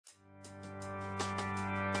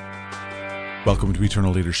Welcome to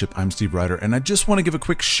Eternal Leadership. I'm Steve Ryder, and I just want to give a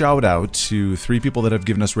quick shout out to 3 people that have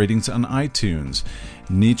given us ratings on iTunes: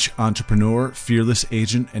 Niche Entrepreneur, Fearless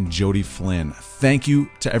Agent, and Jody Flynn. Thank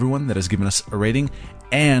you to everyone that has given us a rating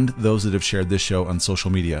and those that have shared this show on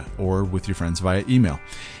social media or with your friends via email.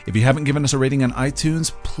 If you haven't given us a rating on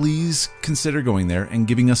iTunes, please consider going there and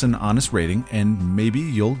giving us an honest rating, and maybe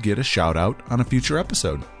you'll get a shout out on a future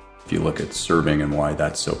episode. If you look at serving and why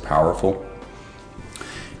that's so powerful,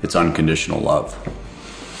 it's unconditional love,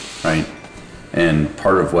 right? And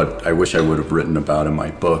part of what I wish I would have written about in my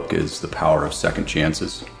book is the power of second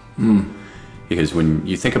chances. Because when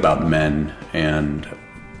you think about men, and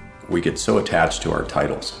we get so attached to our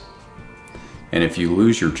titles, and if you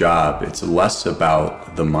lose your job, it's less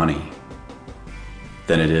about the money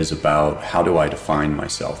than it is about how do I define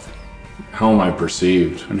myself. How am I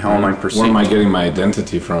perceived? And how am I perceived? Where am I getting my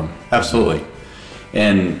identity from? Absolutely.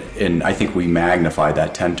 And I think we magnify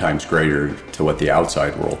that 10 times greater to what the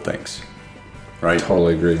outside world thinks, right?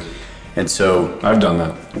 Totally agree. And so I've done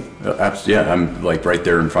that. Yeah, I'm like right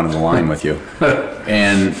there in front of the line with you.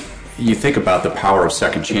 And you think about the power of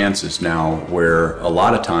second chances now, where a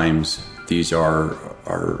lot of times these are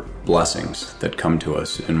blessings that come to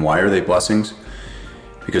us. And why are they blessings?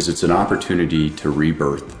 Because it's an opportunity to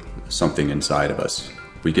rebirth something inside of us.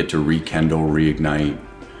 We get to rekindle, reignite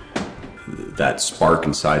that spark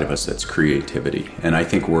inside of us that's creativity. And I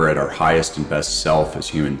think we're at our highest and best self as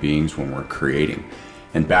human beings when we're creating.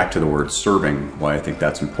 And back to the word serving, why I think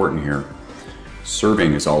that's important here.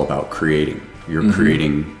 Serving is all about creating. You're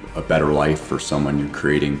creating a better life for someone. You're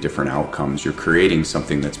creating different outcomes. You're creating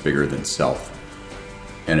something that's bigger than self.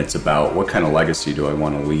 And it's about what kind of legacy do I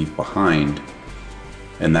want to leave behind?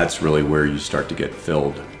 And that's really where you start to get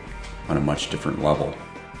filled on a much different level.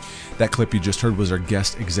 That clip you just heard was our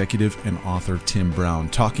guest executive and author, Tim Brown,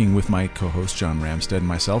 talking with my co-host, John Ramstead, and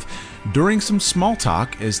myself during some small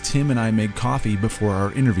talk as Tim and I made coffee before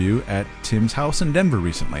our interview at Tim's house in Denver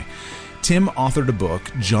recently. Tim authored a book,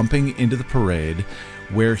 Jumping into the Parade,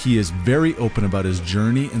 where he is very open about his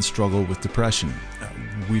journey and struggle with depression.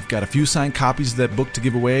 We've got a few signed copies of that book to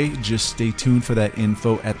give away. Just stay tuned for that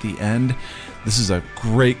info at the end. This is a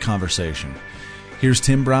great conversation. Here's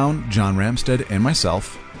Tim Brown, John Ramstead, and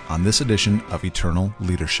myself on this edition of Eternal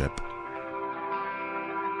Leadership.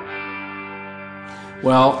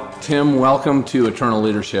 Well, Tim, welcome to Eternal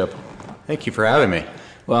Leadership. Thank you for having me.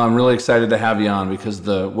 Well, I'm really excited to have you on because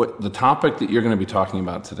the topic that you're going to be talking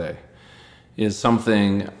about today is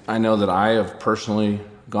something I know that I have personally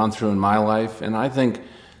gone through in my life, and I think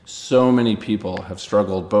so many people have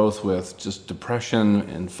struggled both with just depression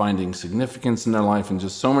and finding significance in their life, and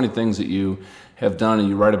just so many things that you have done and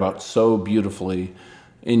you write about so beautifully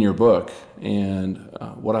in your book. And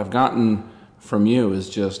what I've gotten from you is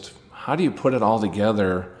just, how do you put it all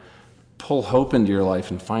together, pull hope into your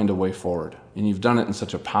life, and find a way forward? And you've done it in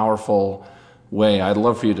such a powerful way. I'd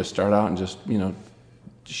love for you to start out and just,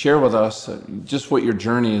 share with us just what your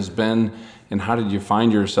journey has been, and how did you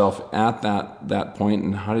find yourself at that point,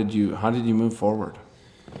 and how did you move forward?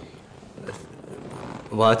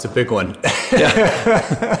 Well, that's a big one.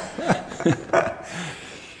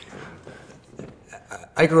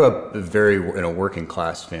 I grew up in a working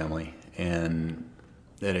class family, and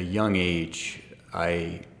at a young age,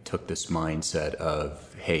 I took this mindset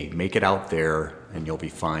of, hey, make it out there and you'll be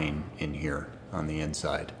fine in here on the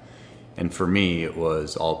inside. And for me, it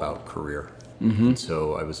was all about career. And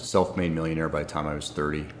so I was a self-made millionaire by the time I was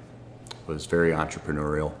 30, was very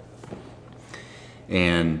entrepreneurial,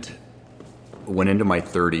 and went into my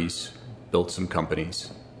 30s, built some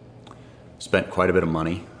companies, spent quite a bit of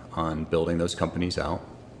money on building those companies out.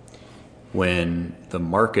 When the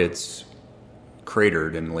markets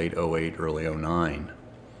cratered in late 08, early 09,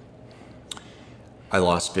 I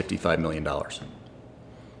lost $55 million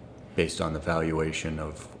based on the valuation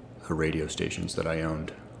of the radio stations that I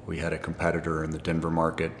owned. We had a competitor in the Denver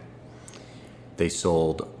market. They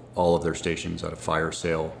sold all of their stations at a fire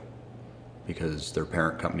sale because their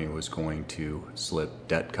parent company was going to slip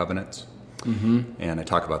debt covenants. And I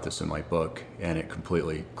talk about this in my book, and it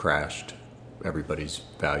completely crashed everybody's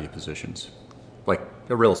value positions, like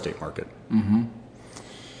the real estate market.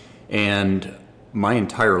 And my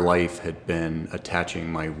entire life had been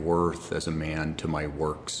attaching my worth as a man to my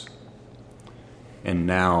works. And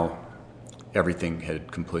now everything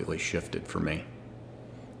had completely shifted for me.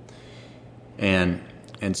 And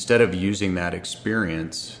instead of using that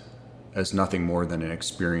experience as nothing more than an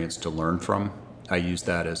experience to learn from, I used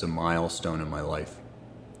that as a milestone in my life.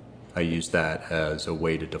 I used that as a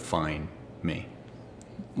way to define me.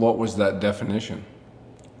 What was that definition?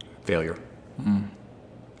 Failure.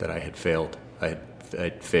 That I had failed. I had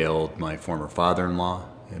I'd failed my former father-in-law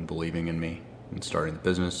in believing in me and starting the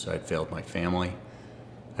business. I'd failed my family.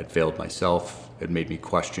 I'd failed myself. It made me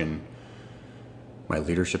question my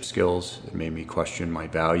leadership skills. It made me question my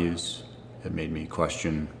values. It made me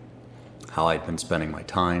question how I'd been spending my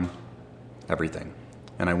time, everything.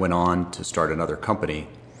 And I went on to start another company.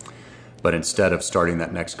 But instead of starting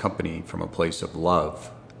that next company from a place of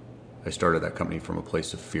love, I started that company from a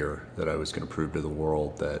place of fear that I was going to prove to the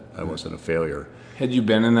world that I wasn't a failure. Had you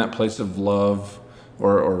been in that place of love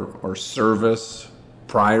or service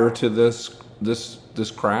prior to this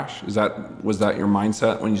crash? Was that your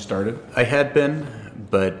mindset when you started? I had been,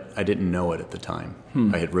 but I didn't know it at the time.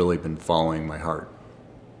 I had really been following my heart.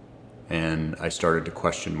 And I started to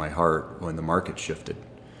question my heart when the market shifted.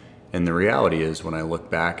 And the reality is, when I look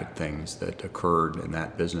back at things that occurred in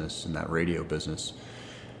that business, in that radio business,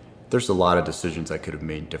 there's a lot of decisions I could have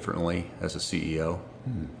made differently as a CEO.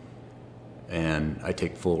 And I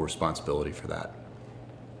take full responsibility for that.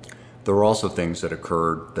 There were also things that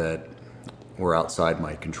occurred that were outside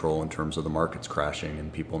my control in terms of the markets crashing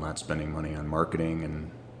and people not spending money on marketing.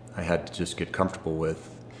 And I had to just get comfortable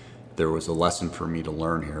with there was a lesson for me to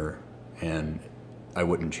learn here, and I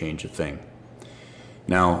wouldn't change a thing.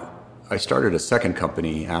 Now, I started a second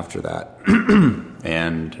company after that,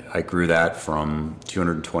 and I grew that from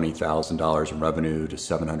 $220,000 in revenue to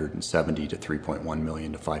 $770,000 to $3.1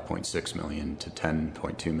 million to $5.6 million to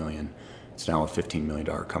 $10.2 million. It's now a $15 million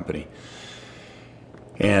company.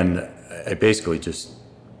 And I basically just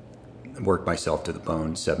worked myself to the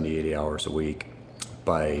bone 70, 80 hours a week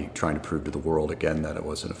by trying to prove to the world again that it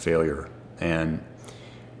wasn't a failure. And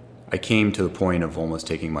I came to the point of almost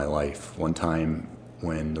taking my life. One time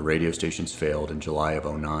when the radio stations failed in July of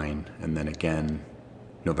 2009, and then again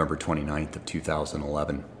November 29th of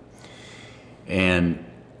 2011. And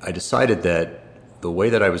I decided that the way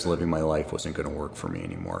that I was living my life wasn't going to work for me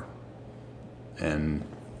anymore. And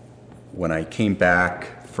when I came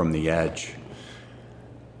back from the edge,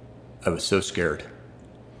 I was so scared.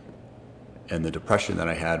 And the depression that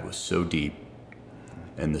I had was so deep.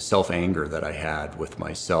 And the self-anger that I had with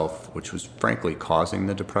myself, which was frankly causing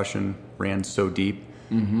the depression, ran so deep.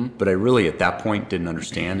 But I really, at that point, didn't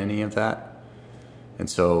understand any of that. And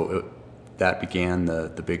so that began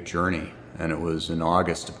the big journey. And it was in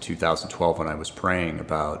August of 2012 when I was praying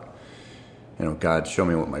about, God, show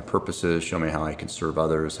me what my purpose is, show me how I can serve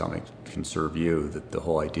others, how I can serve you, that the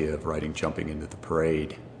whole idea of writing Jumping into the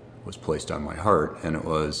Parade was placed on my heart. And it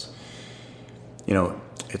was,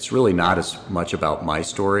 it's really not as much about my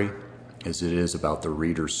story as it is about the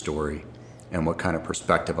reader's story and what kind of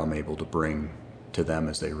perspective I'm able to bring to them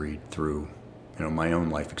as they read through, my own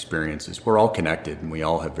life experiences. We're all connected, and we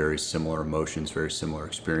all have very similar emotions, very similar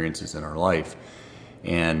experiences in our life.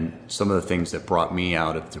 And some of the things that brought me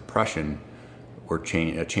out of depression were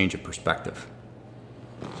a change of perspective.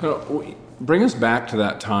 So bring us back to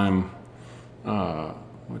that time,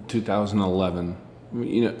 2011.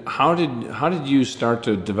 How did you start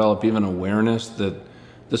to develop even awareness that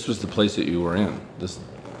this was the place that you were in?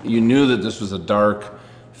 You knew that this was a dark,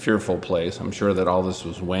 fearful place. I'm sure that all this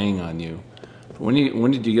was weighing on you. But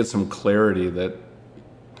when did you get some clarity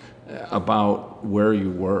about where you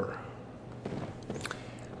were?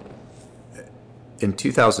 In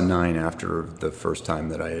 2009, after the first time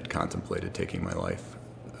that I had contemplated taking my life,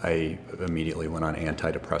 I immediately went on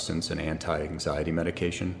antidepressants and anti-anxiety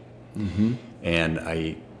medication. And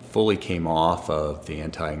I fully came off of the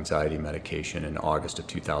anti-anxiety medication in August of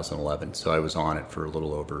 2011. So I was on it for a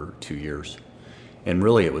little over 2 years. And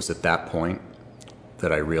really, it was at that point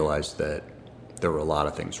that I realized that there were a lot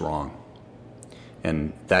of things wrong.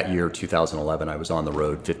 And that year, 2011, I was on the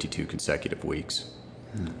road 52 consecutive weeks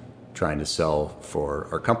trying to sell for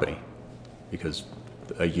our company. Because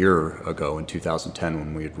a year ago, in 2010,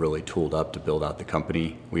 when we had really tooled up to build out the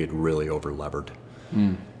company, we had really over-levered.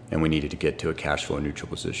 And we needed to get to a cash flow neutral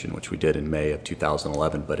position, which we did in May of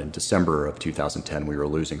 2011. But in December of 2010, we were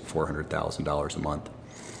losing $400,000 a month.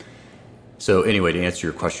 So anyway, to answer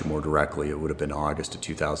your question more directly, it would have been August of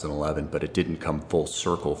 2011, but it didn't come full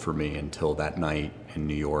circle for me until that night in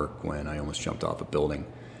New York when I almost jumped off a building.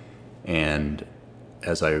 And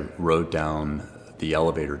as I rode down the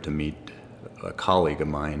elevator to meet a colleague of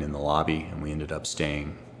mine in the lobby, and we ended up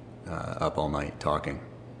staying up all night talking.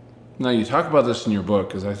 Now, you talk about this in your book,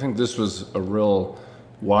 because I think this was a real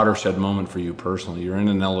watershed moment for you personally. You're in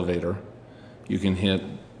an elevator. You can hit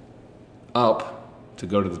up to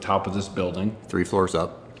go to the top of this building. 3 floors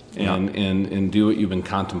up. And do what you've been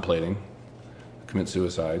contemplating, commit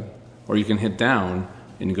suicide. Or you can hit down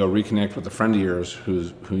and go reconnect with a friend of yours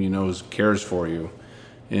who you know cares for you.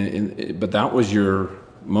 But that was your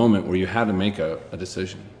moment where you had to make a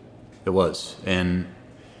decision. It was. And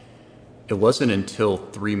it wasn't until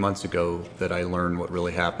 3 months ago that I learned what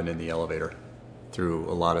really happened in the elevator through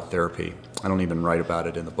a lot of therapy. I don't even write about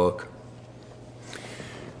it in the book.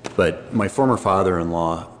 But my former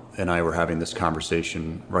father-in-law and I were having this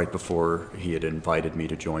conversation right before he had invited me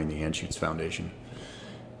to join the Anschutz Foundation.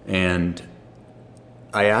 And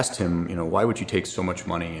I asked him, why would you take so much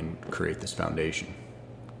money and create this foundation?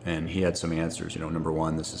 And he had some answers. Number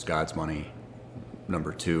one, this is God's money.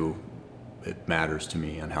 Number two, it matters to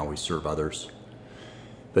me on how we serve others.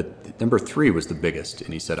 But number three was the biggest.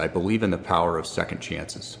 And he said, I believe in the power of second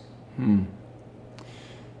chances. And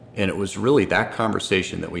it was really that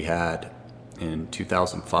conversation that we had in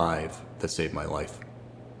 2005 that saved my life.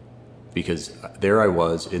 Because there I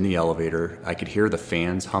was in the elevator. I could hear the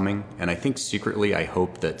fans humming. And I think secretly I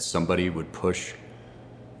hoped that somebody would push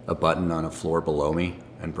a button on a floor below me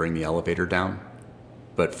and bring the elevator down.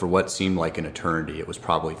 But for what seemed like an eternity, it was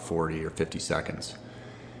probably 40 or 50 seconds.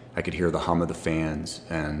 I could hear the hum of the fans,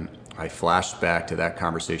 and I flashed back to that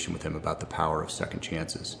conversation with him about the power of second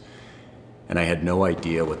chances. And I had no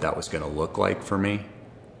idea what that was going to look like for me,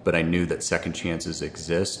 but I knew that second chances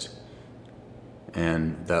exist,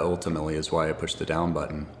 and that ultimately is why I pushed the down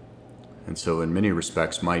button. And so in many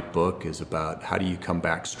respects, my book is about how do you come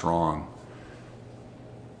back strong,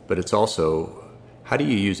 but it's also how do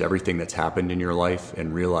you use everything that's happened in your life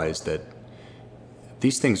and realize that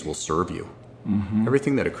these things will serve you.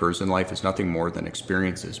 Everything that occurs in life is nothing more than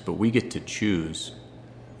experiences, but we get to choose,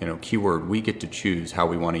 keyword, we get to choose how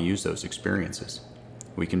we want to use those experiences.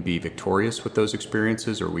 We can be victorious with those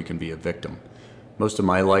experiences, or we can be a victim. Most of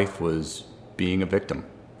my life was being a victim.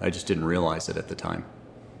 I just didn't realize it at the time.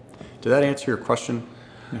 Did that answer your question?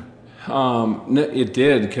 It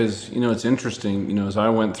did, because, it's interesting, as I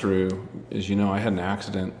went through, as I had an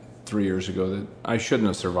accident 3 years ago that I shouldn't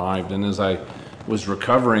have survived. And as I was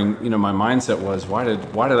recovering, my mindset was, why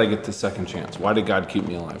did I get this second chance? Why did God keep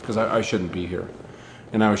me alive? Because I shouldn't be here.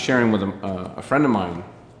 And I was sharing with a friend of mine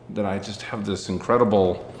that I just have this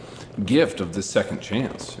incredible gift of this second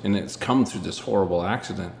chance. And it's come through this horrible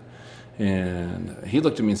accident. And he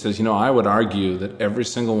looked at me and says, I would argue that every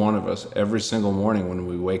single one of us, every single morning when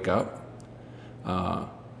we wake up,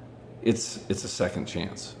 it's a second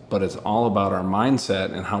chance. But it's all about our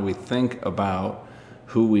mindset and how we think about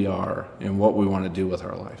who we are and what we want to do with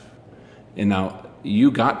our life. And now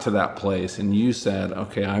you got to that place and you said,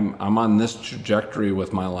 okay, I'm on this trajectory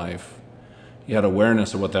with my life. You had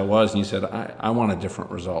awareness of what that was, and you said, I want a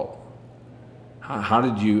different result. How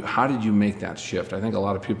did you make that shift? I think a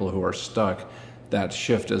lot of people who are stuck, that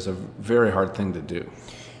shift is a very hard thing to do.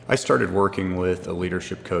 I started working with a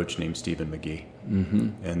leadership coach named Stephen McGee.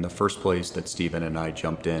 And the first place that Stephen and I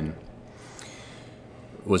jumped in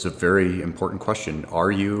was a very important question.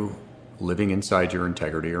 Are you living inside your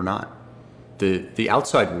integrity or not? The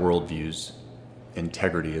outside world views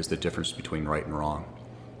integrity as the difference between right and wrong,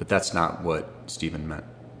 but that's not what Stephen meant.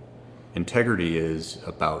 Integrity is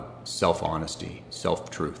about self-honesty,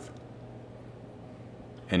 self-truth.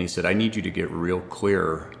 And he said, I need you to get real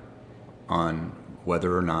clear on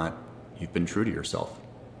whether or not you've been true to yourself.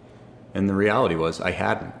 And the reality was I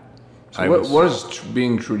hadn't. So what does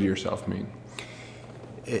being true to yourself mean?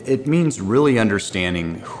 It means really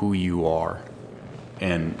understanding who you are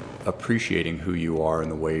and appreciating who you are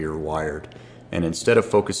and the way you're wired. And instead of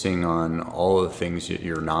focusing on all of the things that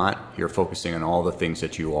you're not, you're focusing on all the things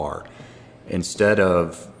that you are. Instead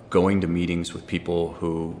of going to meetings with people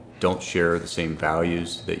who don't share the same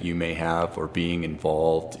values that you may have, or being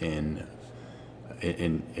involved in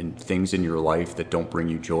things in your life that don't bring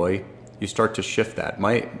you joy, you start to shift that.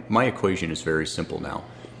 My equation is very simple now.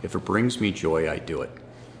 If it brings me joy, I do it.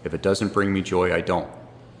 If it doesn't bring me joy, I don't.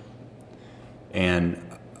 And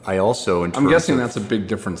I also, I'm guessing that's a big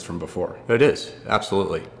difference from before. It is,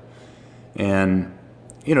 absolutely. And,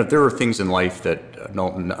 there are things in life that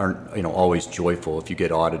aren't always joyful. If you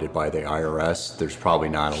get audited by the IRS, there's probably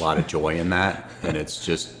not a lot of joy in that. And it's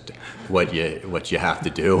just what you have to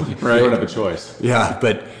do. Right. You don't have a choice. Yeah,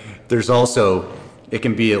 but there's also, it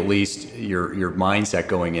can be at least your mindset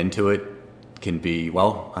going into it can be,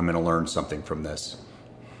 well, I'm going to learn something from this.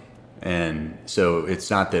 And so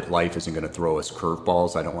it's not that life isn't going to throw us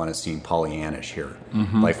curveballs. I don't want to seem Pollyannish here.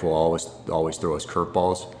 Life will always throw us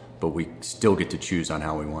curveballs, but we still get to choose on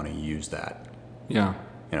how we want to use that. Yeah.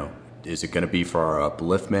 Is it going to be for our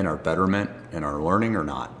upliftment, our betterment, and our learning or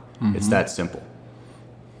not? It's that simple.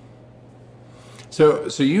 So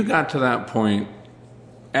you got to that point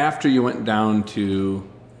after you went down to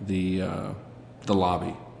the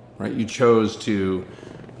lobby, right? You chose to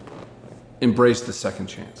embrace the second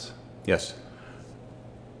chance. Yes.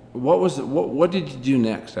 what did you do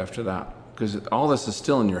next after that? Because all this is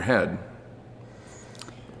still in your head.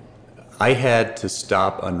 I had to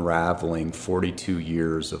stop unraveling 42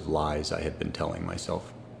 years of lies I had been telling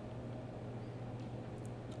myself,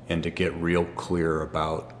 and to get real clear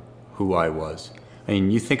about who I was. I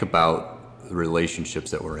mean, you think about the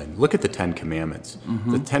relationships that we're in. Look at the Ten Commandments.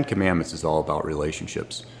 The Ten Commandments is all about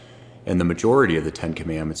relationships. And the majority of the Ten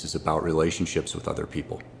Commandments is about relationships with other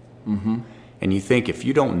people. And you think, if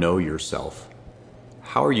you don't know yourself,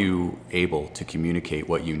 how are you able to communicate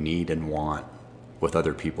what you need and want with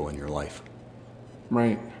other people in your life?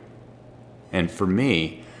 Right. And for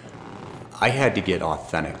me, I had to get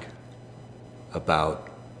authentic about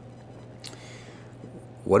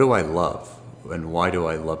what do I love and why do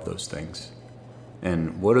I love those things?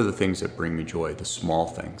 And what are the things that bring me joy, the small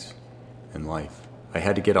things in life? I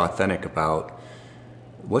had to get authentic about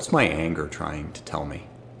what's my anger trying to tell me?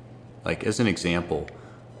 Like, as an example,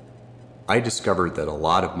 I discovered that a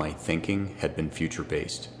lot of my thinking had been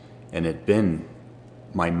future-based, and it had been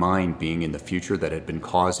my mind being in the future that had been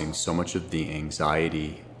causing so much of the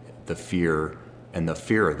anxiety, the fear, and the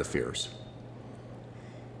fear of the fears.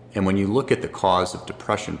 And when you look at the cause of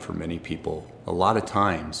depression for many people, a lot of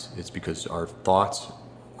times it's because our thoughts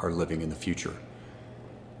are living in the future.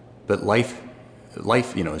 But life,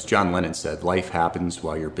 as John Lennon said, life happens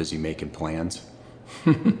while you're busy making plans,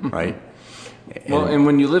 right? And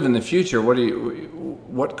when you live in the future,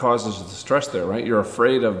 what causes the stress there, right? You're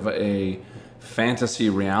afraid of a fantasy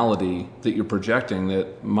reality that you're projecting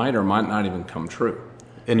that might or might not even come true.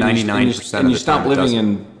 And 99% of the time, and you stop living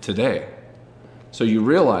in today. So you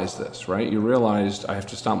realize this, right? You realized I have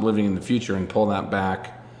to stop living in the future and pull that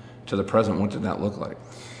back to the present. What did that look like?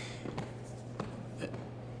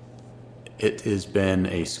 It has been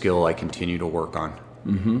a skill I continue to work on.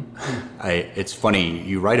 It's funny,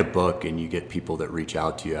 you write a book and you get people that reach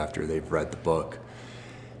out to you after they've read the book.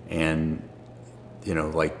 And,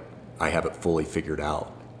 like, I have it fully figured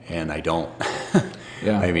out, and I don't.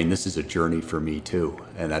 Yeah. I mean, this is a journey for me too.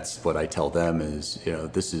 And that's what I tell them is,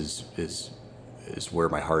 this is where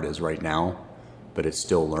my heart is right now, but it's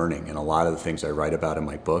still learning. And a lot of the things I write about in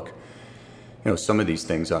my book, some of these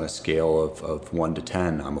things on a scale of 1 to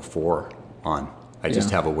 10, I'm a 4 on. I just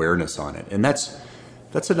have awareness on it. And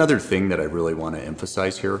that's another thing that I really want to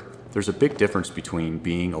emphasize here. There's a big difference between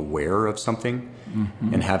being aware of something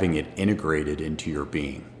and having it integrated into your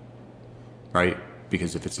being, right?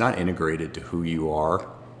 Because if it's not integrated to who you are,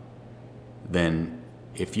 then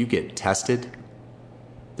if you get tested,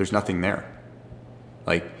 there's nothing there.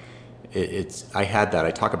 Like, I had that,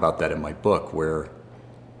 I talk about that in my book, where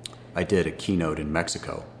I did a keynote in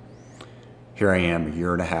Mexico. Here I am, a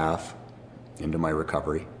year and a half into my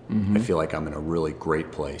recovery. I feel like I'm in a really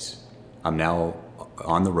great place. I'm now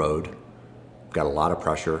on the road, got a lot of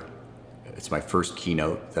pressure. It's my first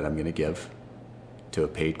keynote that I'm going to give to a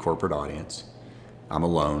paid corporate audience. I'm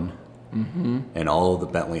alone, and all of the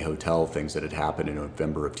Bentley Hotel things that had happened in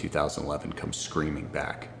November of 2011 come screaming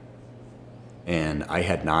back. And I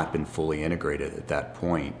had not been fully integrated at that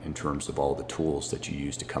point in terms of all the tools that you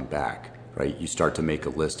use to come back, right? You start to make a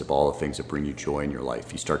list of all the things that bring you joy in your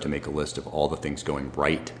life. You start to make a list of all the things going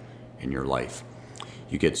right in your life.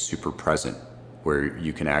 You get super present, where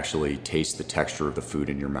you can actually taste the texture of the food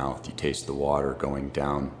in your mouth. You taste the water going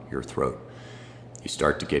down your throat. You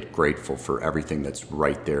start to get grateful for everything that's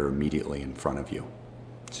right there immediately in front of you.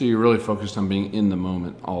 So you're really focused on being in the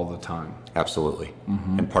moment all the time. Absolutely.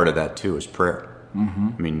 And part of that, too, is prayer.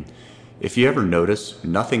 I mean, if you ever notice,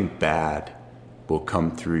 nothing bad will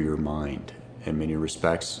come through your mind. In many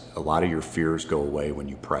respects, a lot of your fears go away when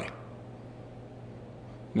you pray.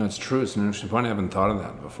 No, it's true. It's an interesting point. I haven't thought of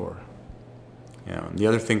that before. And the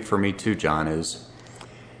other thing for me, too, John, is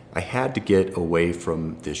I had to get away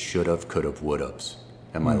from this should-have, could-have, would-haves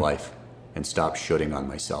in my life and stop shoulding on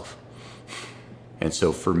myself. And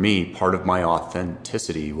so for me, part of my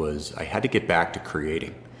authenticity was I had to get back to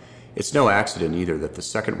creating. It's no accident either that the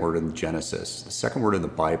second word in Genesis, the second word in the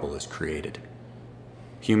Bible, is created.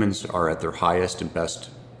 Humans are at their highest and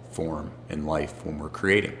best form in life when we're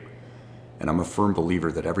creating. And I'm a firm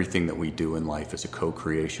believer that everything that we do in life is a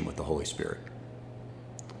co-creation with the Holy Spirit.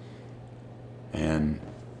 And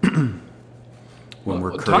when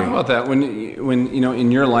we're creating, talk about that when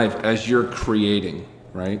in your life as you're creating,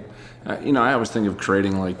 right? I always think of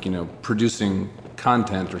creating like producing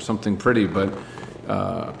content or something pretty, but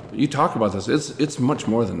you talk about this. It's much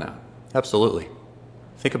more than that. Absolutely.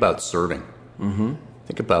 Think about serving.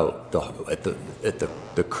 Think about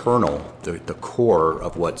the kernel, the core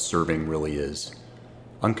of what serving really is.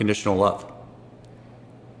 Unconditional love.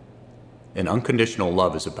 And unconditional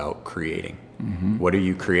love is about creating. What are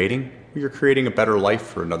you creating? You're creating a better life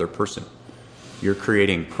for another person. You're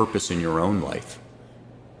creating purpose in your own life.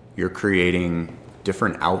 You're creating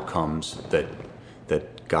different outcomes that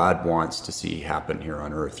God wants to see happen here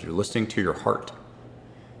on earth. You're listening to your heart.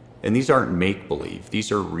 And these aren't make-believe.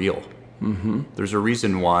 These are real. There's a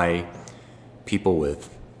reason why people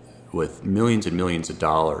with millions and millions of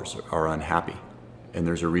dollars are unhappy. And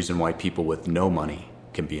there's a reason why people with no money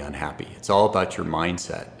can be unhappy. It's all about your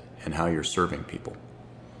mindset and how you're serving people.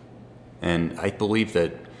 And I believe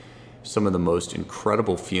that some of the most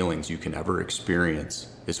incredible feelings you can ever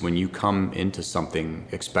experience is when you come into something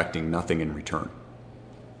expecting nothing in return.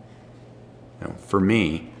 For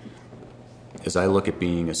me, as I look at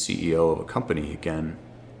being a CEO of a company again,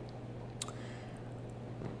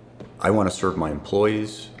 I want to serve my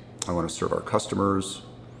employees. I want to serve our customers.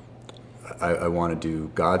 I want to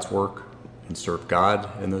do God's work and serve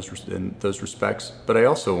God in those respects. But I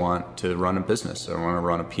also want to run a business. I want to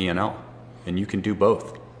run a P&L. And you can do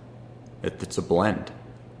both. It's a blend.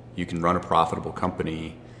 You can run a profitable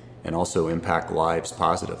company and also impact lives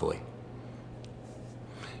positively.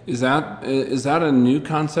 Is that a new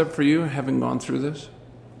concept for you, having gone through this?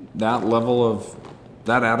 That level of,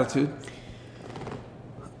 that attitude?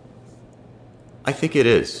 I think it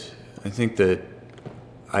is. I think that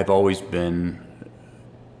I've always been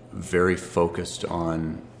very focused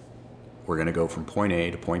on, we're going to go from point A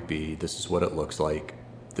to point B. This is what it looks like.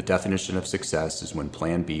 The definition of success is when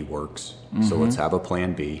plan B works. So let's have a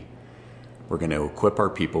plan B. We're going to equip our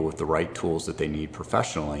people with the right tools that they need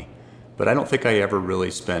professionally. But I don't think I ever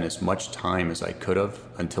really spent as much time as I could have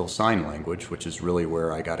until sign language, which is really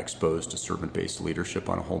where I got exposed to servant-based leadership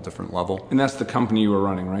on a whole different level. And that's the company you were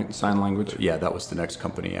running, right? Sign language? Yeah, that was the next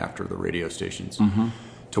company after the radio stations,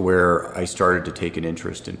 to where I started to take an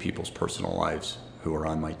interest in people's personal lives who were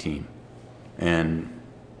on my team. And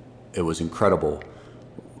it was incredible.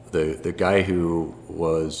 The guy who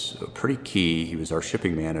was pretty key, he was our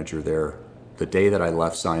shipping manager there. The day that I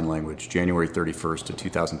left sign language, January 31st of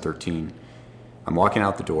 2013, I'm walking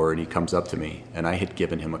out the door and he comes up to me, and I had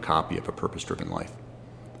given him a copy of A Purpose-Driven Life.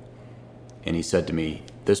 And he said to me,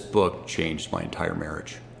 "This book changed my entire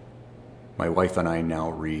marriage. My wife and I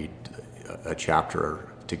now read a chapter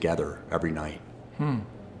together every night."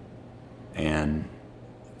 And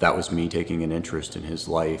that was me taking an interest in his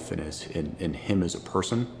life and in him as a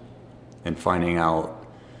person, and finding out,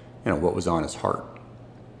 what was on his heart.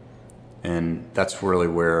 And that's really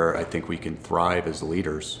where I think we can thrive as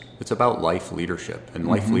leaders. It's about life leadership, and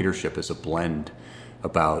life leadership is a blend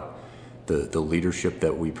about the leadership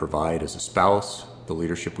that we provide as a spouse, the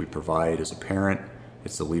leadership we provide as a parent,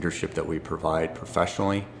 it's the leadership that we provide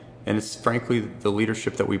professionally, and it's frankly the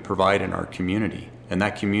leadership that we provide in our community. And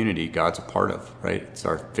that community, God's a part of, right? It's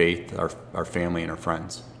our faith, our family, and our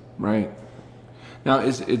friends. Right. Now,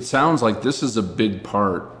 it sounds like this is a big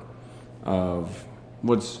part of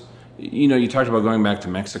what's, you talked about going back to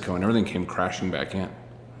Mexico and everything came crashing back in,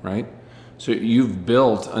 right? So you've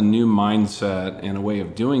built a new mindset and a way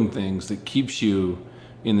of doing things that keeps you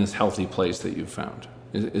in this healthy place that you've found.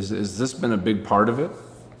 Is this been a big part of it?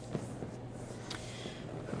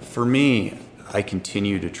 For me, I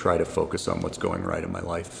continue to try to focus on what's going right in my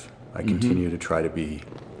life. I continue to try to be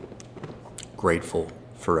grateful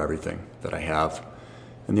for everything that I have.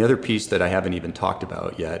 And the other piece that I haven't even talked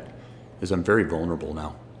about yet is I'm very vulnerable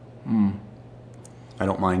now. I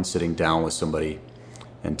don't mind sitting down with somebody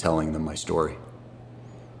and telling them my story.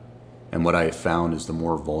 And what I have found is the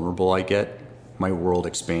more vulnerable I get, my world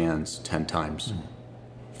expands 10 times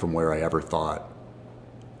from where I ever thought.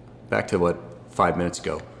 Back to what 5 minutes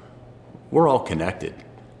ago, we're all connected.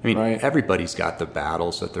 I mean, Everybody's got the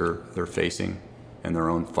battles that they're facing and their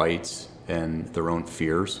own fights and their own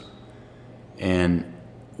fears. And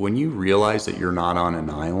when you realize that you're not on an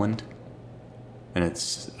island, and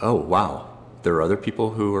it's, oh, wow, there are other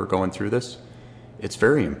people who are going through this, it's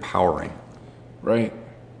very empowering. Right.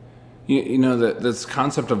 This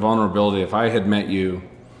concept of vulnerability, if I had met you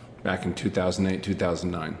back in 2008,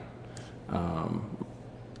 2009,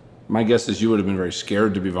 my guess is you would have been very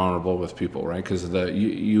scared to be vulnerable with people, right? Because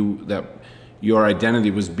your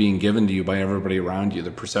identity was being given to you by everybody around you,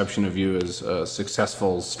 the perception of you as a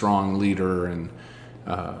successful, strong leader. And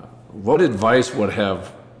what advice would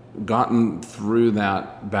have gotten through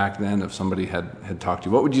that back then if somebody had talked to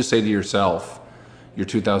you? What would you say to yourself, your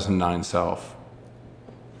 2009 self?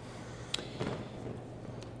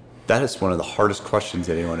 That is one of the hardest questions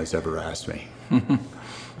anyone has ever asked me.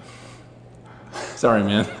 Sorry,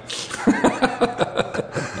 man.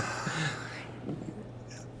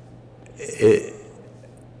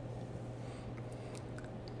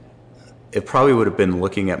 it probably would have been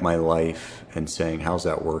looking at my life and saying, how's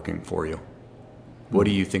that working for you? What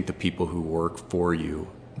do you think the people who work for you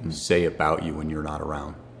say about you when you're not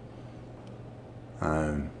around?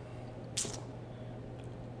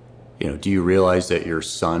 Do you realize that your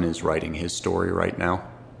son is writing his story right now?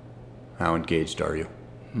 How engaged are you?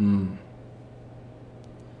 And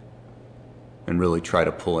really try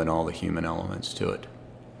to pull in all the human elements to it.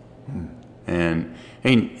 And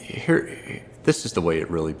here, this is the way it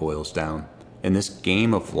really boils down. In this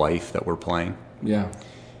game of life that we're playing,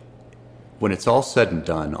 when it's all said and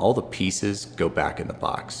done, all the pieces go back in the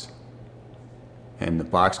box. And the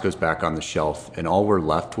box goes back on the shelf, and all we're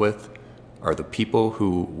left with are the people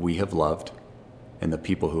who we have loved and the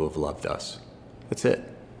people who have loved us. That's it.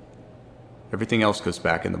 Everything else goes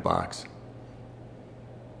back in the box.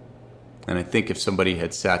 And I think if somebody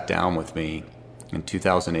had sat down with me in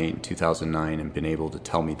 2008 and 2009 and been able to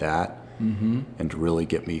tell me that, and to really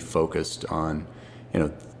get me focused on,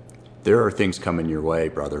 there are things coming your way,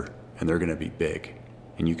 brother, and they're going to be big.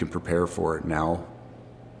 And you can prepare for it now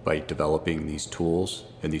by developing these tools,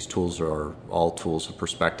 and these tools are all tools of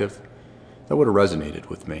perspective. That would have resonated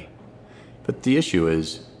with me. But the issue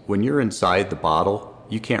is, when you're inside the bottle,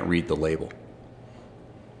 you can't read the label.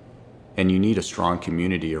 And you need a strong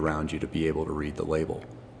community around you to be able to read the label.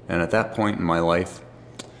 And at that point in my life,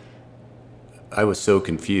 I was so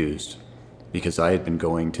confused because I had been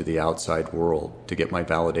going to the outside world to get my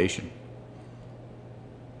validation.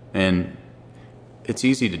 And it's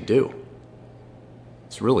easy to do.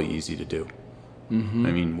 It's really easy to do. I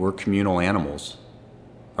mean, we're communal animals.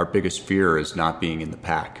 Our biggest fear is not being in the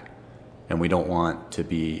pack. And we don't want to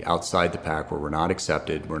be outside the pack where we're not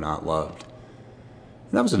accepted, we're not loved.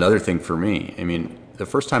 And that was another thing for me. I mean, the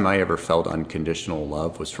first time I ever felt unconditional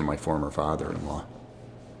love was from my former father-in-law.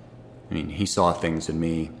 I mean, he saw things in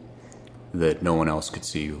me that no one else could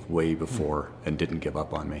see way before and didn't give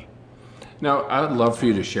up on me. Now, I would love for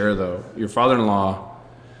you to share, though, your father-in-law,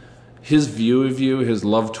 his view of you, his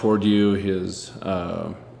love toward you, his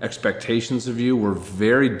expectations of you were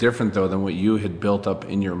very different, though, than what you had built up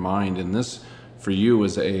in your mind. And this, for you,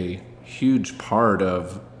 was a huge part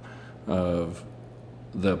of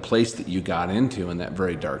the place that you got into in that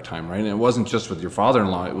very dark time, right? And it wasn't just with your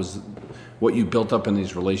father-in-law, it was what you built up in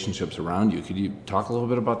these relationships around you. Could you talk a little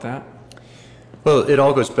bit about that? Well, it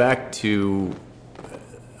all goes back to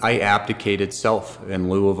I abdicated self in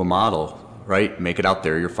lieu of a model, right? Make it out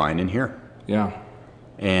there, you're fine in here. Yeah.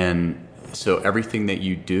 And so everything that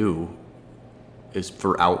you do is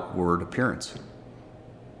for outward appearance.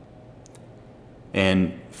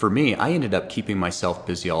 And for me, I ended up keeping myself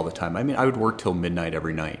busy all the time. I mean, I would work till midnight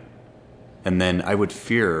every night. And then I would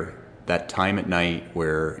fear that time at night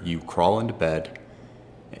where you crawl into bed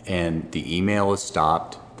and the email is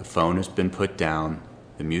stopped, the phone has been put down,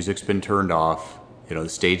 the music's been turned off, the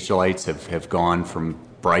stage lights have gone from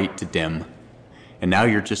bright to dim, and now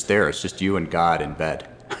you're just there. It's just you and God in bed.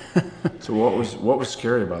 So what was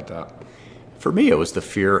scary about that? For me, it was the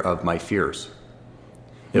fear of my fears.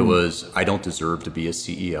 It was, I don't deserve to be a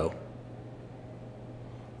CEO.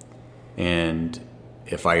 And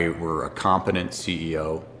if I were a competent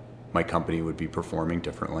CEO, my company would be performing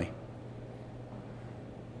differently.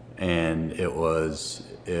 And it was,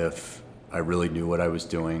 if I really knew what I was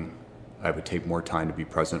doing, I would take more time to be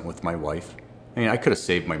present with my wife. I mean, I could have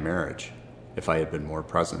saved my marriage if I had been more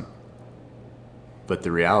present. But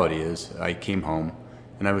the reality is, I came home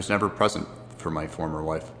and I was never present for my former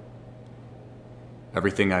wife.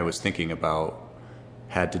 Everything I was thinking about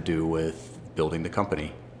had to do with building the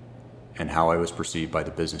company and how I was perceived by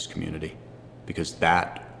the business community, because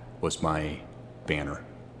that was my banner.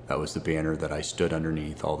 That was the banner that I stood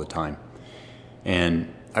underneath all the time.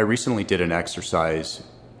 And I recently did an exercise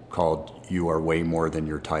called You Are Way More Than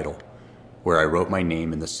Your Title, where I wrote my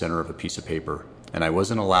name in the center of a piece of paper, and I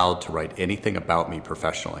wasn't allowed to write anything about me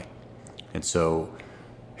professionally. And so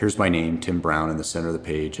here's my name, Tim Brown, in the center of the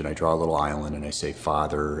page, and I draw a little island, and I say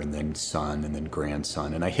father, and then son, and then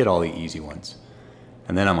grandson, and I hit all the easy ones.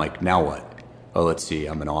 And then I'm like, now what? Oh, let's see,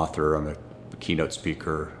 I'm an author, I'm a keynote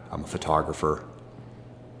speaker, I'm a photographer,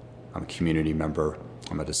 I'm a community member,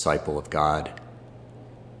 I'm a disciple of God,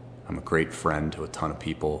 I'm a great friend to a ton of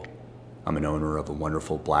people, I'm an owner of a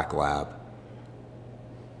wonderful black lab.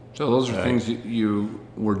 So those are things you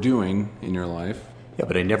were doing in your life. Yeah,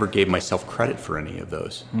 but I never gave myself credit for any of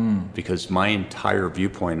those because my entire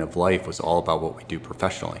viewpoint of life was all about what we do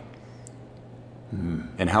professionally.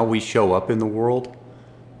 And how we show up in the world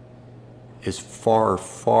is far,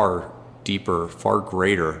 far deeper, far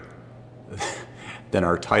greater than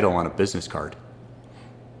our title on a business card.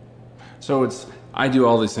 So I do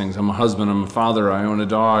all these things. I'm a husband, I'm a father, I own a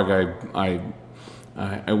dog,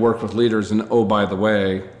 I work with leaders, and oh, by the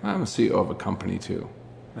way, I'm a CEO of a company too.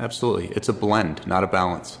 Absolutely. It's a blend, not a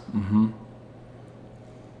balance. Mm-hmm.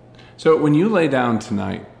 So when you lay down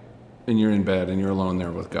tonight and you're in bed and you're alone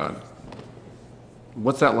there with God,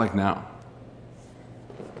 what's that like now?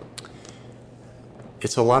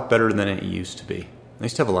 It's a lot better than it used to be. I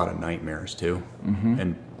used to have a lot of nightmares too,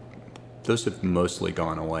 and those have mostly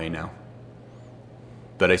gone away now.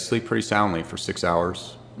 But I sleep pretty soundly for 6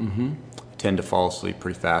 hours. I tend to fall asleep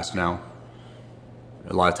pretty fast now.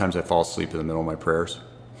 A lot of times I fall asleep in the middle of my prayers.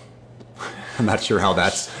 I'm not sure how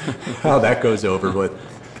that goes over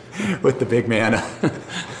with the big man.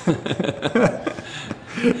 The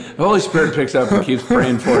Holy Spirit picks up and keeps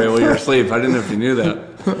praying for you while you're asleep. I didn't know if you knew that.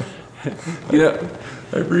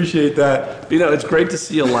 I appreciate that. It's great to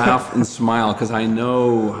see you laugh and smile, because I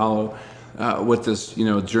know how what this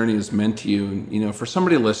journey has meant to you. For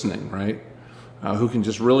somebody listening, right, who can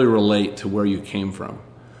just really relate to where you came from.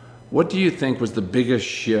 What do you think was the biggest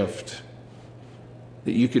shift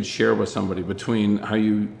that you could share with somebody between how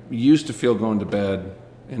you used to feel going to bed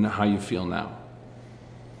and how you feel now?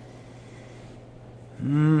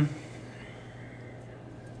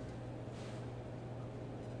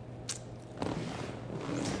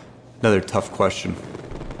 Another tough question.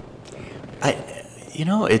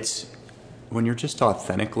 It's when you're just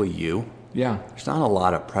authentically you. Yeah. There's not a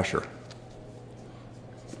lot of pressure.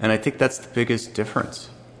 And I think that's the biggest difference.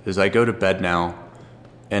 Is I go to bed now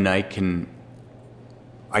and I can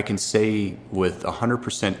say with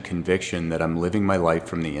 100% conviction that I'm living my life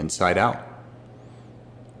from the inside out.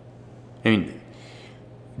 I mean,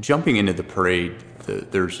 jumping into the parade,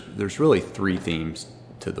 there's really 3 themes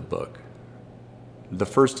to the book. The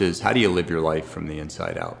first is, how do you live your life from the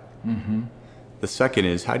inside out? The second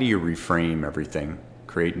is, how do you reframe everything,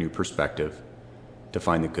 create new perspective, to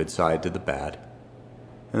find the good side to the bad?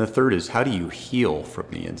 And the third is, how do you heal from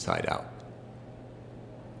the inside out?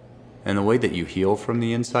 And the way that you heal from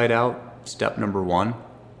the inside out, step number 1,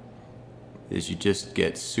 is you just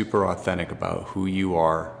get super authentic about who you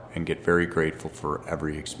are and get very grateful for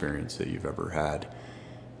every experience that you've ever had.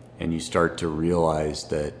 And you start to realize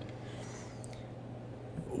that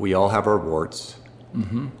we all have our warts.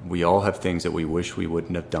 We all have things that we wish we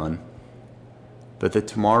wouldn't have done. But that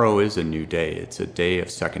tomorrow is a new day. It's a day of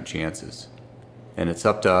second chances. And it's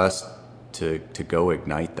up to us to go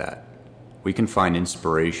ignite that. We can find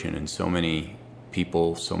inspiration in so many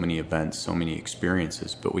people, so many events, so many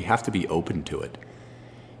experiences, but we have to be open to it.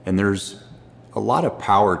 And there's a lot of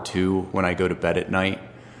power too when I go to bed at night,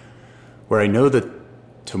 where I know that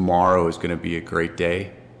tomorrow is going to be a great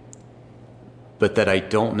day, but that I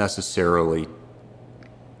don't necessarily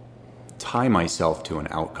tie myself to an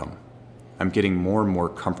outcome. I'm getting more and more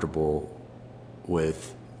comfortable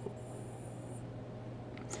with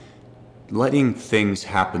letting things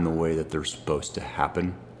happen the way that they're supposed to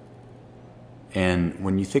happen. And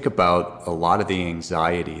when you think about a lot of the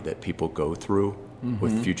anxiety that people go through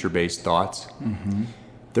with future-based thoughts,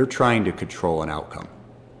 they're trying to control an outcome.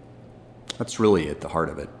 That's really at the heart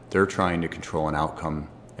of it. They're trying to control an outcome.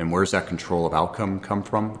 And where's that control of outcome come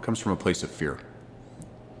from? It comes from a place of fear.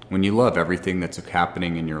 When you love everything that's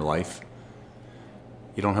happening in your life,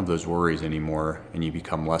 you don't have those worries anymore, and you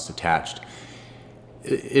become less attached.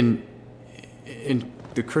 In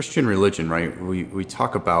the Christian religion, right, we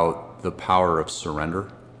talk about the power of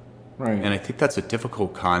surrender. Right. And I think that's a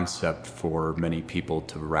difficult concept for many people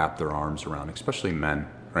to wrap their arms around, especially men,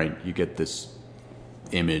 right? You get this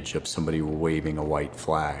image of somebody waving a white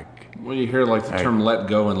flag. Well, you hear like the term let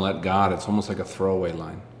go and let God. It's almost like a throwaway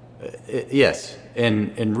line. Yes.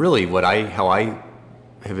 And really how I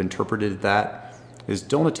have interpreted that is,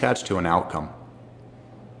 don't attach to an outcome.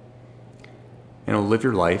 Live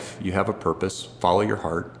your life. You have a purpose. Follow your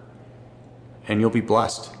heart. And you'll be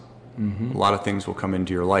blessed. A lot of things will come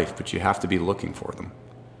into your life, but you have to be looking for them.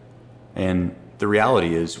 And the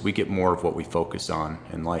reality is, we get more of what we focus on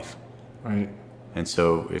in life. Right. And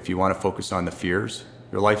so if you want to focus on the fears,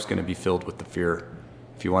 your life's going to be filled with the fear.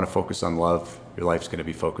 If you want to focus on love, your life's going to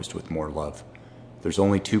be focused with more love. There's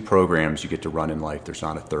only 2 programs you get to run in life. There's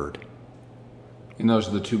not a third. And those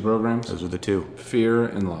are the 2 programs? Those are the 2. Fear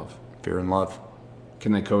and love. Fear and love.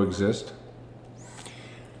 Can they coexist?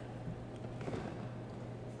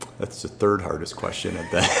 That's the third hardest question,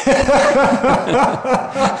 I bet.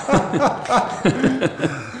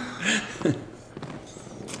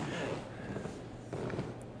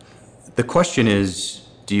 The question is,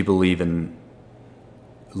 do you believe in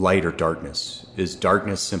light or darkness? Is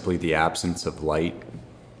darkness simply the absence of light?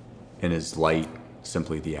 And is light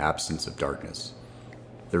simply the absence of darkness?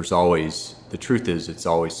 There's always the truth is it's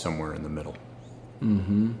always somewhere in the middle.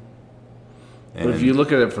 Mm-hmm. But if you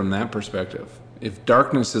look at it from that perspective, if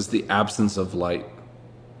darkness is the absence of light,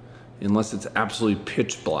 unless it's absolutely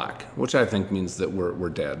pitch black, which I think means that we're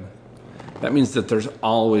dead, that means that there's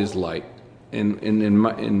always light.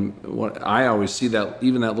 In what I always see, that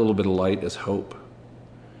even that little bit of light is hope,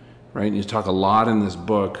 right? And you talk a lot in this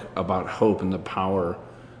book about hope and the power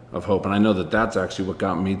of hope. And I know that that's actually what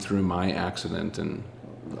got me through my accident and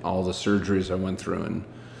all the surgeries I went through, and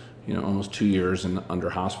almost 2 years under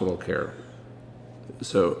hospital care.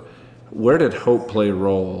 So where did hope play a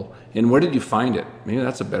role, and where did you find it? Maybe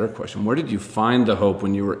that's a better question. Where did you find the hope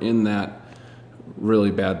when you were in that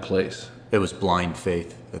really bad place? It was blind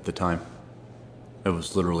faith at the time. It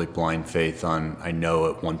was literally blind faith on, I know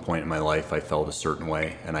at one point in my life I felt a certain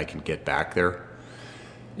way and I can get back there.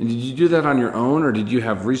 And did you do that on your own, or did you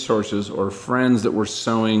have resources or friends that were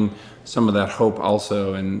sowing some of that hope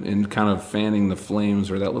also and kind of fanning the flames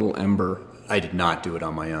or that little ember? I did not do it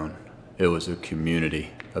on my own. It was a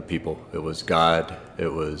community of people. It was God.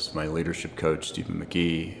 It was my leadership coach, Stephen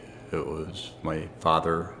McGee. It was my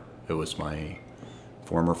father. It was my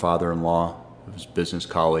former father-in-law. It was business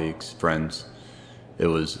colleagues, friends. It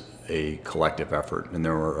was a collective effort, and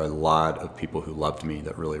there were a lot of people who loved me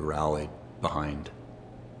that really rallied behind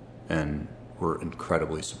and were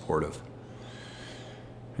incredibly supportive.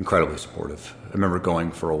 Incredibly supportive. I remember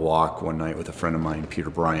going for a walk one night with a friend of mine, Peter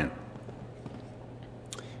Bryant,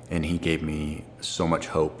 and he gave me so much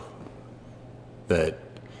hope that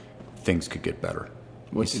things could get better.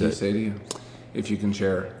 What did he say to you, if you can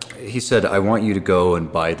share? He said, I want you to go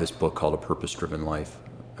and buy this book called A Purpose-Driven Life,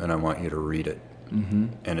 and I want you to read it. Mm-hmm.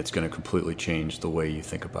 And it's going to completely change the way you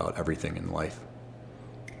think about everything in life.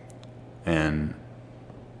 And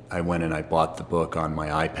I went and I bought the book on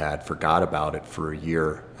my iPad, forgot about it for a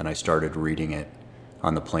year, and I started reading it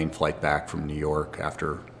on the plane flight back from New York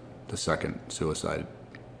after the second suicide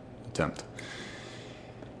attempt.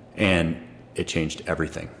 And it changed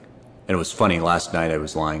everything. And it was funny, last night I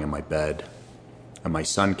was lying in my bed, and my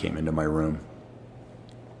son came into my room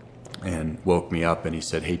and woke me up, and he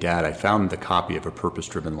said, hey, Dad, I found the copy of A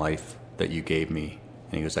Purpose-Driven Life that you gave me.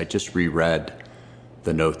 And he goes, I just reread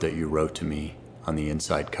the note that you wrote to me on the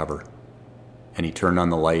inside cover. And he turned on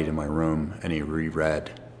the light in my room, and he reread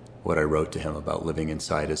what I wrote to him about living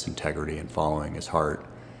inside his integrity and following his heart.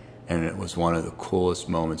 And it was one of the coolest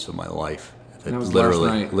moments of my life. That was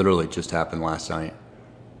literally just happened last night.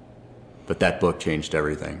 But that book changed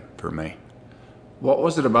everything for me. What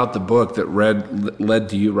was it about the book that led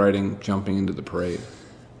to you writing Jumping into the Parade?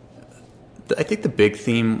 I think the big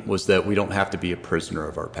theme was that we don't have to be a prisoner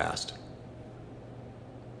of our past.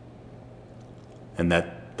 And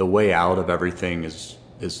that the way out of everything is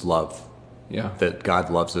love. Yeah. That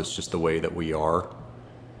God loves us just the way that we are.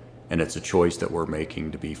 And it's a choice that we're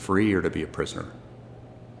making to be free or to be a prisoner.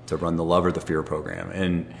 To run the love or the fear program.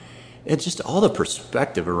 And it's just all the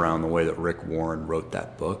perspective around the way that Rick Warren wrote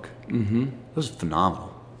that book. Mm-hmm. It was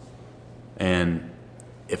phenomenal. And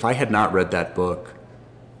if I had not read that book,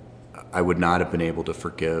 I would not have been able to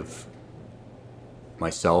forgive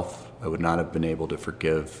myself. I would not have been able to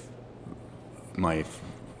forgive my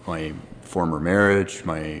former marriage,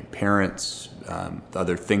 my parents,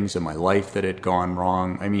 other things in my life that had gone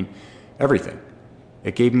wrong. I mean, everything.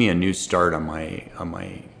 It gave me a new start on my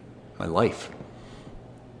life.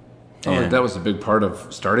 And that was a big part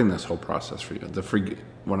of starting this whole process for you.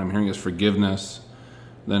 What I'm hearing is forgiveness.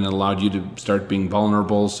 Then it allowed you to start being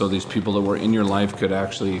vulnerable, so these people that were in your life could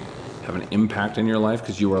actually have an impact in your life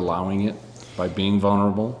because you were allowing it by being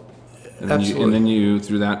vulnerable. And then you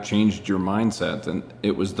through that changed your mindset, and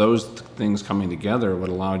it was those things coming together what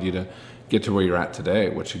allowed you to get to where you're at today,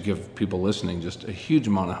 which should give people listening just a huge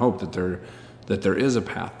amount of hope that there is a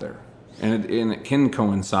path there, and it can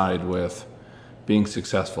coincide with being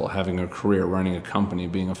successful, having a career, running a company,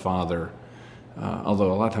 being a father.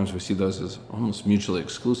 Although a lot of times we see those as almost mutually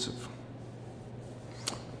exclusive.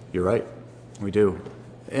 You're right, we do,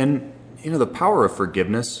 and the power of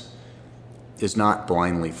forgiveness is not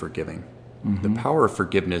blindly forgiving. Mm-hmm. The power of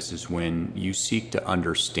forgiveness is when you seek to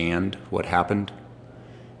understand what happened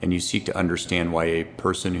and you seek to understand why a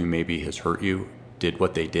person who maybe has hurt you did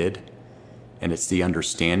what they did. And it's the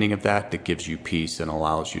understanding of that gives you peace and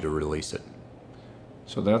allows you to release it.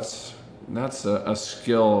 So that's a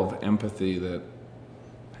skill of empathy that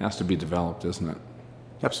has to be developed, isn't it?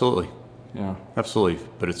 Absolutely. Yeah. Absolutely.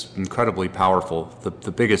 But it's incredibly powerful.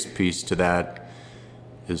 The biggest piece to that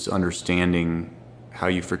is understanding how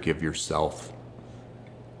you forgive yourself.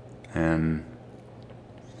 And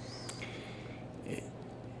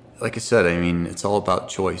like I said, I mean, it's all about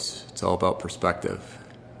choice. It's all about perspective.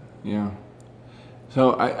 Yeah.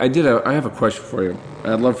 So I have a question for you.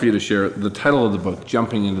 I'd love for you to share the title of the book,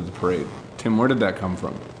 Jumping into the Parade. Tim, where did that come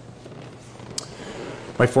from?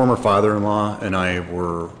 My former father-in-law and I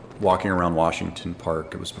were walking around Washington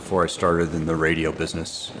Park. It was before I started in the radio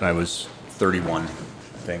business. I was 31, I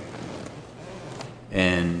think.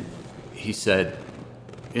 And he said,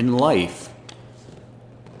 in life,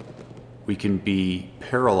 we can be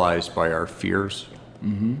paralyzed by our fears,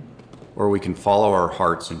 or we can follow our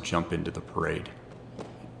hearts and jump into the parade.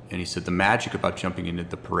 And he said, the magic about jumping into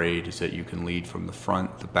the parade is that you can lead from the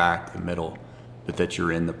front, the back, the middle, but that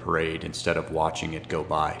you're in the parade instead of watching it go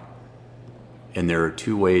by. And there are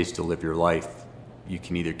two ways to live your life. You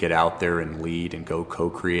can either get out there and lead and go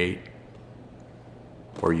co-create,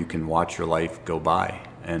 or you can watch your life go by,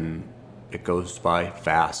 and it goes by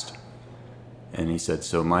fast. And he said,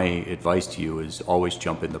 so my advice to you is always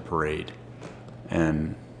jump in the parade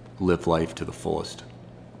and live life to the fullest.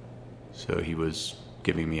 So he was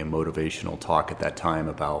giving me a motivational talk at that time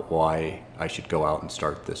about why I should go out and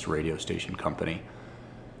start this radio station company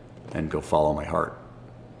and go follow my heart.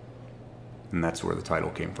 And that's where the title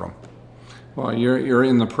came from. Well, you're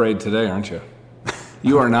in the parade today, aren't you?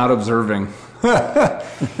 You are not observing.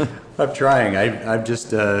 I'm trying. I'm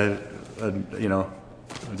just I'm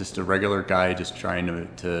just a regular guy, just trying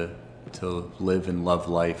to live and love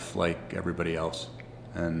life like everybody else.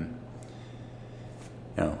 And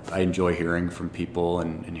I enjoy hearing from people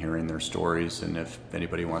and hearing their stories. And if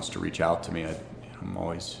anybody wants to reach out to me, I'm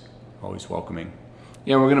always welcoming.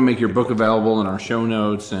 Yeah, we're going to make your book available in our show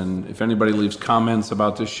notes. And if anybody leaves comments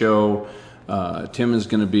about this show, Tim is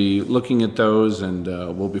going to be looking at those, and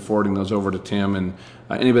we'll be forwarding those over to Tim. And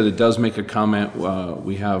anybody that does make a comment,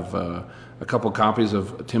 we have a couple copies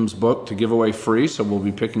of Tim's book to give away free. So we'll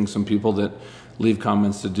be picking some people that leave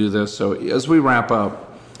comments to do this. So as we wrap up,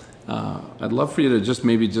 I'd love for you to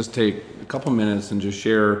just take a couple minutes and just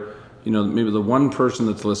share, maybe the one person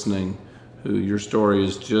that's listening who your story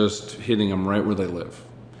is just hitting them right where they live.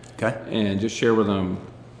 Okay. And just share with them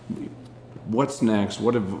what's next.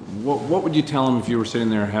 What would you tell them if you were sitting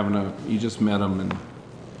there you just met them?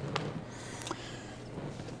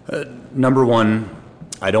 And number one,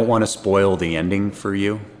 I don't want to spoil the ending for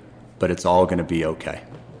you, but it's all going to be okay.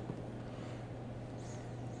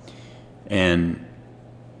 And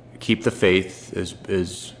keep the faith.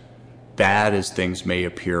 As bad as things may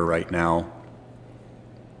appear right now,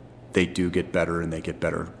 they do get better, and they get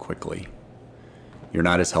better quickly. You're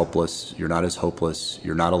not as helpless. You're not as hopeless.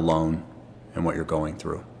 You're not alone in what you're going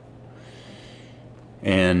through.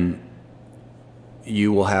 And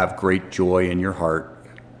you will have great joy in your heart.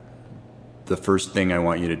 The first thing I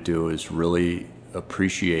want you to do is really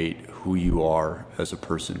appreciate who you are as a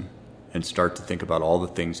person and start to think about all the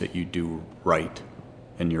things that you do right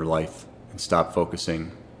in your life and stop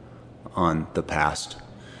focusing on the past.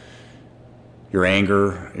 Your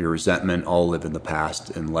anger, your resentment, all live in the past,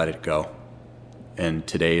 and let it go. And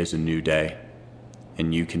today is a new day,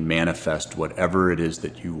 and you can manifest whatever it is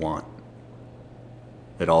that you want.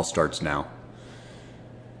 It all starts now.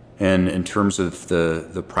 And in terms of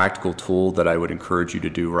the practical tool that I would encourage you to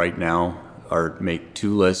do right now are make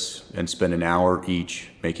 2 lists and spend an hour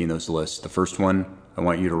each making those lists. The first one, I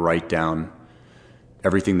want you to write down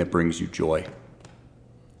everything that brings you joy.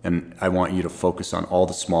 And I want you to focus on all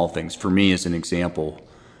the small things. For me, as an example,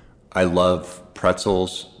 I love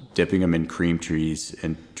pretzels, dipping them in cream cheese,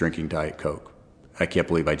 and drinking Diet Coke. I can't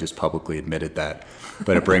believe I just publicly admitted that,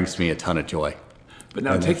 but it brings me a ton of joy. But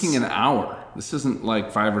now taking an hour, this isn't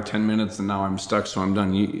like 5 or 10 minutes and now I'm stuck, so I'm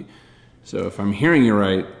done. So if I'm hearing you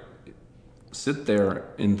right, sit there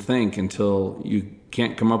and think until you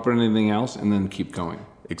can't come up with anything else, and then keep going.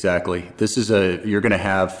 Exactly. You're going to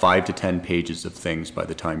have 5 to 10 pages of things by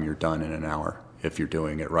the time you're done in an hour, if you're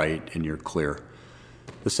doing it right and you're clear.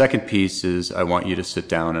 The second piece is I want you to sit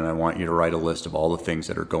down and I want you to write a list of all the things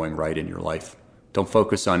that are going right in your life. Don't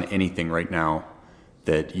focus on anything right now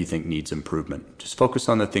that you think needs improvement. Just focus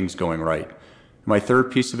on the things going right. My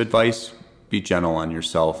third piece of advice, be gentle on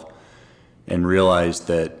yourself and realize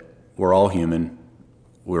that we're all human.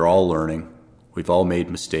 We're all learning. We've all made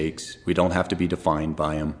mistakes. We don't have to be defined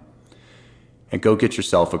by them. And go get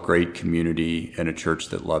yourself a great community and a church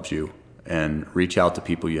that loves you, and reach out to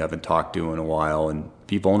people you haven't talked to in a while and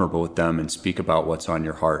be vulnerable with them and speak about what's on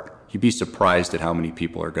your heart. You'd be surprised at how many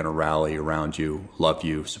people are going to rally around you, love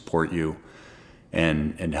you, support you,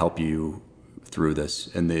 and help you through this.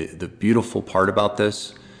 And the beautiful part about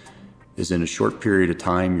this is in a short period of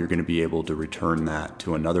time, you're going to be able to return that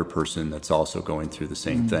to another person that's also going through the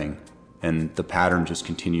same thing. And the pattern just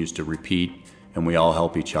continues to repeat, and we all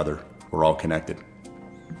help each other. We're all connected.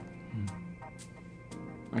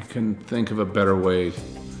 couldn't think of a better way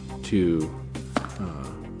to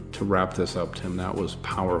wrap this up, Tim. That was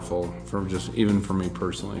powerful even for me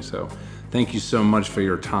personally. So thank you so much for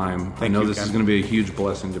your time. I know this is going to be a huge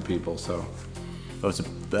blessing to people. So it was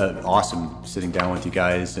awesome sitting down with you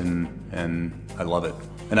guys, and I love it.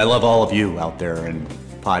 And I love all of you out there in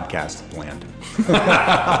podcast land.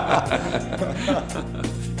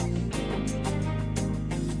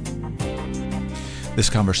 This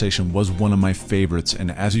conversation was one of my favorites,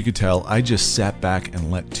 and as you could tell, I just sat back and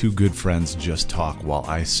let two good friends just talk while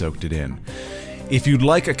I soaked it in. If you'd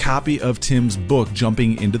like a copy of Tim's book,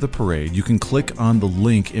 Jumping into the Parade, you can click on the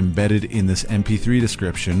link embedded in this MP3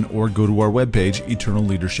 description or go to our webpage,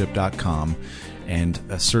 eternalleadership.com, and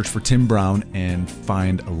search for Tim Brown and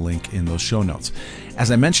find a link in those show notes.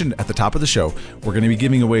 As I mentioned at the top of the show, we're going to be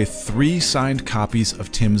giving away 3 signed copies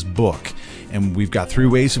of Tim's book, and we've got 3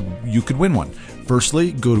 ways you could win one.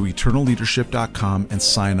 Firstly, go to eternalleadership.com and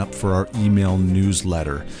sign up for our email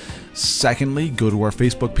newsletter. Secondly, go to our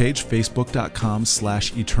Facebook page,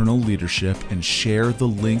 facebook.com/eternalleadership, and share the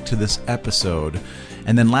link to this episode.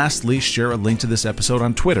 And then lastly, share a link to this episode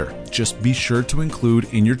on Twitter. Just be sure to include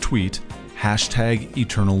in your tweet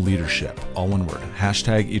 #EternalLeadership, all one word,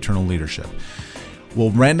 #EternalLeadership.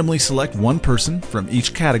 We'll randomly select one person from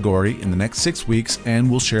each category in the next 6 weeks, and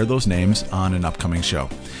we'll share those names on an upcoming show.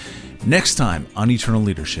 Next time on Eternal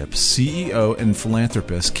Leadership, CEO and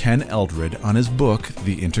philanthropist Ken Eldred on his book,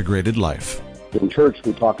 The Integrated Life. In church,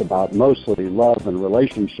 we talk about mostly love and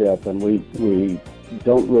relationship, and we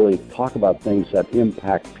don't really talk about things that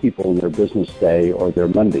impact people in their business day or their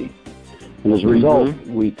Monday. And as a result,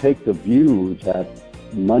 we take the view that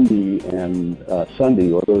Monday and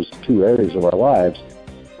Sunday, or those 2 areas of our lives,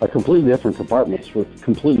 are completely different compartments with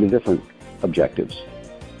completely different objectives.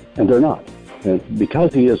 And they're not. And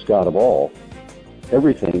because he is God of all,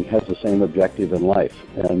 everything has the same objective in life.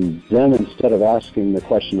 And then instead of asking the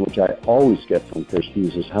question, which I always get from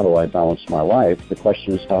Christians, is how do I balance my life? The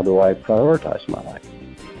question is, how do I prioritize my life?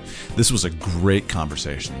 This was a great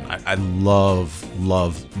conversation. I love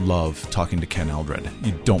talking to Ken Eldred.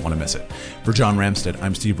 You don't want to miss it. For John Ramstead,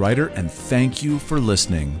 I'm Steve Ryder, and thank you for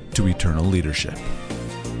listening to Eternal Leadership.